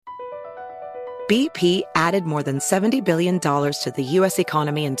BP added more than $70 billion to the U.S.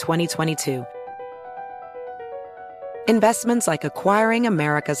 economy in 2022. Investments like acquiring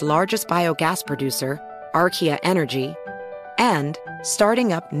America's largest biogas producer, Archaea Energy, and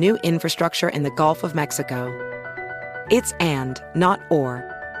starting up new infrastructure in the Gulf of Mexico. It's and, not or.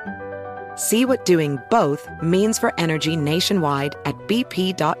 See what doing both means for energy nationwide at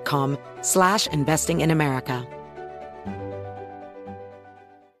bp.com/investing in America.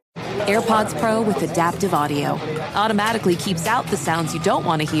 AirPods Pro with adaptive audio automatically keeps out the sounds you don't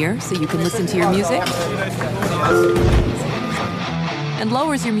want to hear so you can listen to your music, and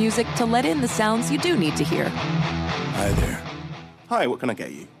lowers your music to let in the sounds you do need to hear. Hi there. Hi, what can I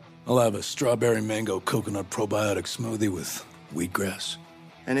get you? I'll have a strawberry mango coconut probiotic smoothie with wheatgrass.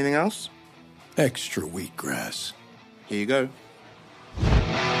 Anything else? Extra wheatgrass. Here you go.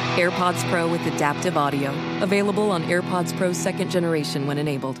 AirPods Pro with adaptive audio. Available on AirPods Pro 2nd generation when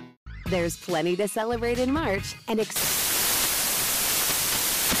enabled. There's plenty to celebrate in March and National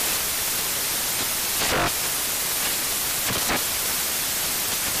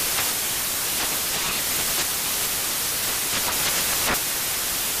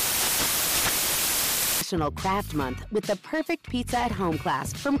Craft Month with the perfect pizza at home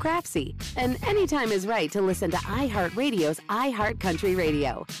class from Craftsy. And anytime is right to listen to iHeartRadio's iHeartCountry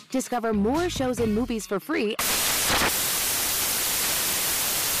Radio. Discover more shows and movies for free.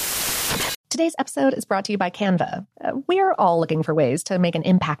 Today's episode is brought to you by Canva. We're all looking for ways to make an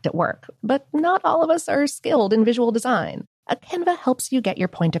impact at work, but not all of us are skilled in visual design. Canva helps you get your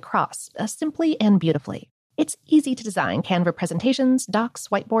point across, simply and beautifully. It's easy to design Canva presentations, docs,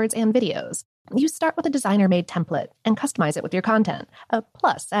 whiteboards, and videos. You start with a designer-made template and customize it with your content.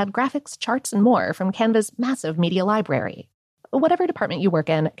 Plus, add graphics, charts, and more from Canva's massive media library. Whatever department you work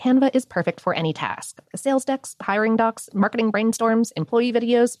in, Canva is perfect for any task. Sales decks, hiring docs, marketing brainstorms, employee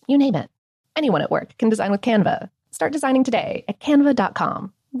videos, you name it. Anyone at work can design with Canva. Start designing today at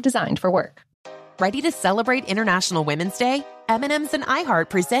canva.com. Designed for work. Ready to celebrate International Women's Day? M&M's and iHeart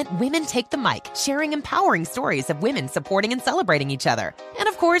present Women Take the Mic, sharing empowering stories of women supporting and celebrating each other. And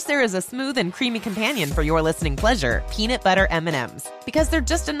of course, there is a smooth and creamy companion for your listening pleasure, peanut butter M&M's. Because they're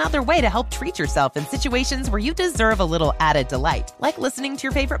just another way to help treat yourself in situations where you deserve a little added delight, like listening to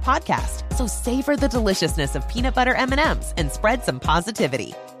your favorite podcast. So savor the deliciousness of peanut butter M&M's and spread some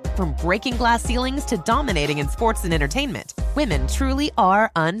positivity. From breaking glass ceilings to dominating in sports and entertainment, women truly are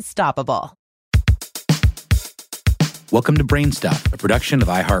unstoppable. Welcome to Brain Stuff, a production of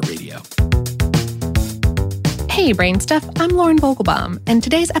iHeartRadio. Hey, Brain Stuff, I'm Lauren Vogelbaum, and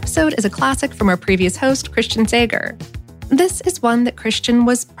today's episode is a classic from our previous host, Christian Sager. This is one that Christian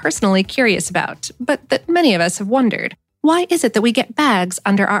was personally curious about, but that many of us have wondered. Why is it that we get bags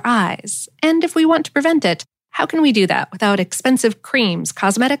under our eyes? And if we want to prevent it, how can we do that without expensive creams,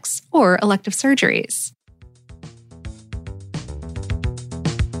 cosmetics, or elective surgeries?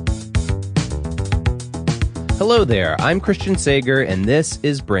 Hello there, I'm Christian Sager, and this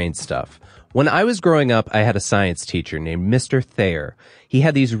is Brain Stuff. When I was growing up, I had a science teacher named Mr. Thayer. He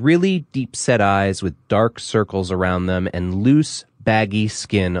had these really deep-set eyes with dark circles around them and loose, baggy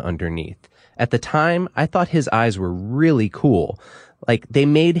skin underneath. At the time, I thought his eyes were really cool. Like, they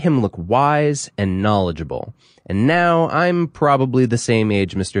made him look wise and knowledgeable. And now I'm probably the same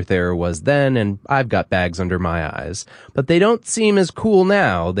age Mr. Thayer was then, and I've got bags under my eyes. But they don't seem as cool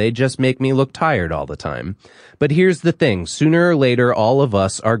now. They just make me look tired all the time. But here's the thing. Sooner or later, all of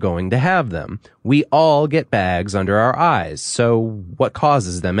us are going to have them. We all get bags under our eyes. So what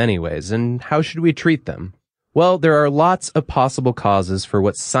causes them anyways, and how should we treat them? Well, there are lots of possible causes for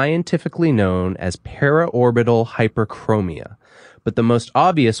what's scientifically known as paraorbital hyperchromia. But the most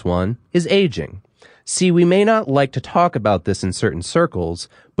obvious one is aging. See, we may not like to talk about this in certain circles,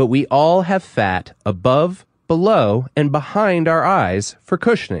 but we all have fat above, below, and behind our eyes for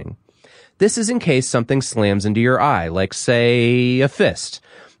cushioning. This is in case something slams into your eye, like, say, a fist.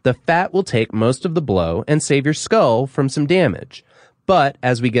 The fat will take most of the blow and save your skull from some damage. But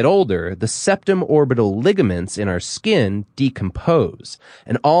as we get older, the septum orbital ligaments in our skin decompose,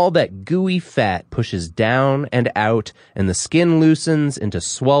 and all that gooey fat pushes down and out, and the skin loosens into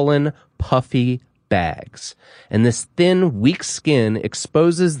swollen, puffy bags. And this thin, weak skin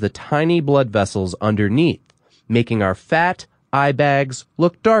exposes the tiny blood vessels underneath, making our fat eye bags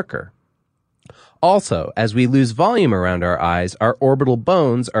look darker. Also, as we lose volume around our eyes, our orbital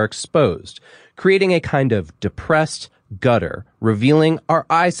bones are exposed, creating a kind of depressed gutter, revealing our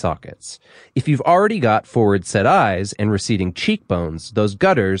eye sockets. If you've already got forward set eyes and receding cheekbones, those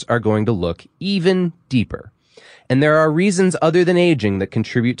gutters are going to look even deeper. And there are reasons other than aging that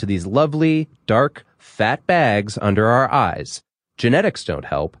contribute to these lovely, dark, fat bags under our eyes. Genetics don't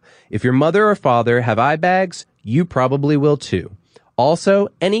help. If your mother or father have eye bags, you probably will too. Also,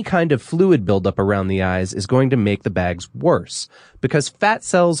 any kind of fluid buildup around the eyes is going to make the bags worse, because fat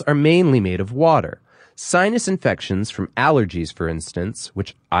cells are mainly made of water. Sinus infections from allergies, for instance,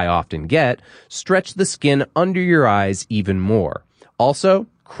 which I often get, stretch the skin under your eyes even more. Also,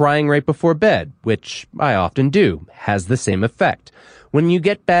 crying right before bed, which I often do, has the same effect. When you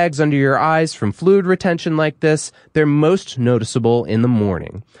get bags under your eyes from fluid retention like this, they're most noticeable in the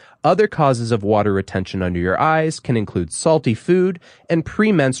morning. Other causes of water retention under your eyes can include salty food and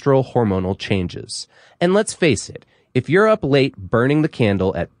premenstrual hormonal changes. And let's face it, if you're up late burning the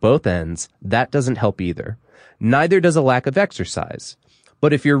candle at both ends, that doesn't help either. Neither does a lack of exercise.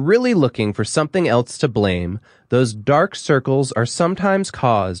 But if you're really looking for something else to blame, those dark circles are sometimes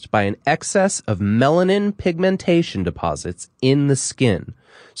caused by an excess of melanin pigmentation deposits in the skin.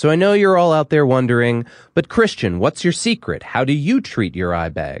 So I know you're all out there wondering, but Christian, what's your secret? How do you treat your eye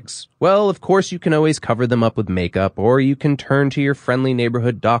bags? Well, of course you can always cover them up with makeup, or you can turn to your friendly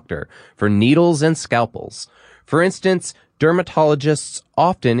neighborhood doctor for needles and scalpels. For instance, dermatologists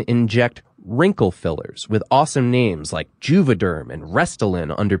often inject wrinkle fillers with awesome names like Juvederm and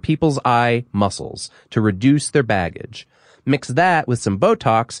Restylane under people's eye muscles to reduce their baggage. Mix that with some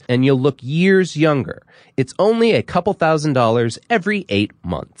Botox and you'll look years younger. It's only a couple $1,000s every 8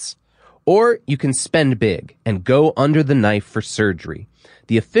 months. Or you can spend big and go under the knife for surgery.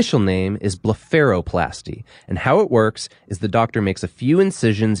 The official name is blepharoplasty, and how it works is the doctor makes a few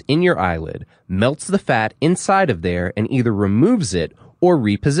incisions in your eyelid, melts the fat inside of there, and either removes it or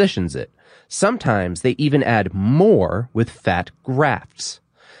repositions it. Sometimes they even add more with fat grafts.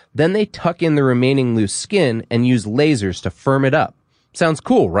 Then they tuck in the remaining loose skin and use lasers to firm it up. Sounds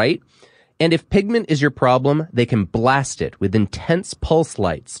cool, right? And if pigment is your problem, they can blast it with intense pulse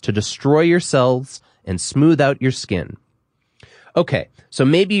lights to destroy your cells and smooth out your skin. Okay, so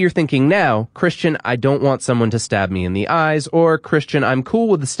maybe you're thinking now, Christian, I don't want someone to stab me in the eyes, or Christian, I'm cool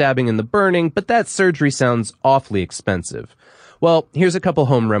with the stabbing and the burning, but that surgery sounds awfully expensive. Well, here's a couple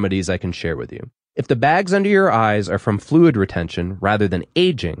home remedies I can share with you. If the bags under your eyes are from fluid retention rather than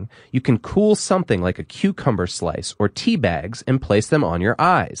aging, you can cool something like a cucumber slice or tea bags and place them on your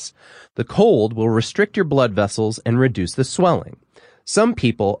eyes. The cold will restrict your blood vessels and reduce the swelling. Some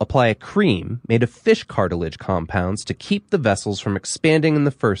people apply a cream made of fish cartilage compounds to keep the vessels from expanding in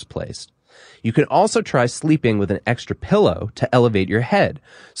the first place. You can also try sleeping with an extra pillow to elevate your head,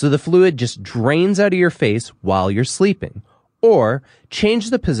 so the fluid just drains out of your face while you're sleeping. Or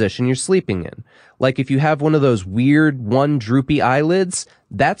change the position you're sleeping in. Like if you have one of those weird one droopy eyelids,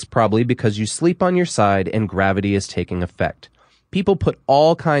 that's probably because you sleep on your side and gravity is taking effect. People put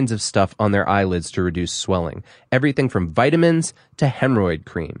all kinds of stuff on their eyelids to reduce swelling, everything from vitamins to hemorrhoid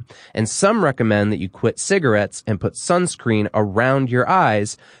cream. And some recommend that you quit cigarettes and put sunscreen around your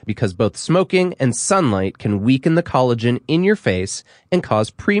eyes because both smoking and sunlight can weaken the collagen in your face and cause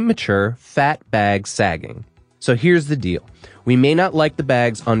premature fat bag sagging. So here's the deal. We may not like the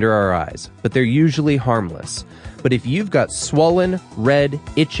bags under our eyes, but they're usually harmless. But if you've got swollen, red,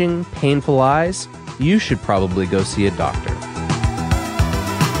 itching, painful eyes, you should probably go see a doctor.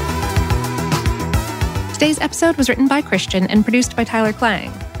 Today's episode was written by Christian and produced by Tyler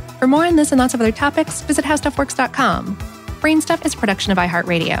Klang. For more on this and lots of other topics, visit howstuffworks.com. Brainstuff is a production of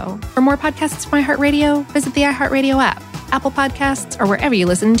iHeartRadio. For more podcasts from iHeartRadio, visit the iHeartRadio app, Apple Podcasts, or wherever you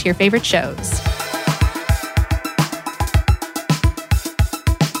listen to your favorite shows.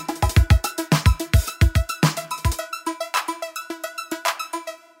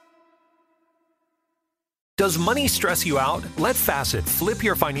 Does money stress you out? Let Facet flip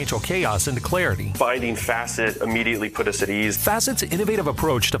your financial chaos into clarity. Finding Facet immediately put us at ease. Facet's innovative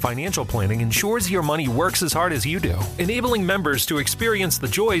approach to financial planning ensures your money works as hard as you do, enabling members to experience the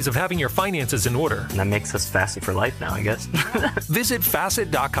joys of having your finances in order. And that makes us Facet for life now, I guess. Visit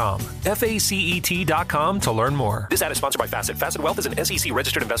Facet.com, FACET.com to learn more. This ad is sponsored by Facet. Facet Wealth is an SEC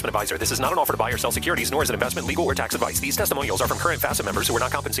registered investment advisor. This is not an offer to buy or sell securities, nor is it investment, legal, or tax advice. These testimonials are from current Facet members who are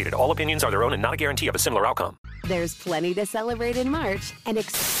not compensated. All opinions are their own and not a guarantee of a similar outcome. There's plenty to celebrate in March and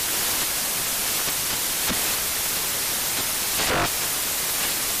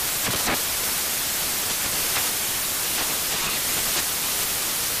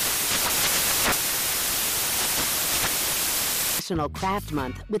National Craft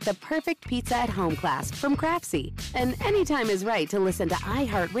Month with the perfect pizza at home class from Craftsy. And anytime is right to listen to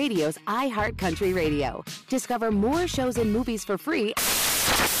iHeartRadio's iHeart Country Radio. Discover more shows and movies for free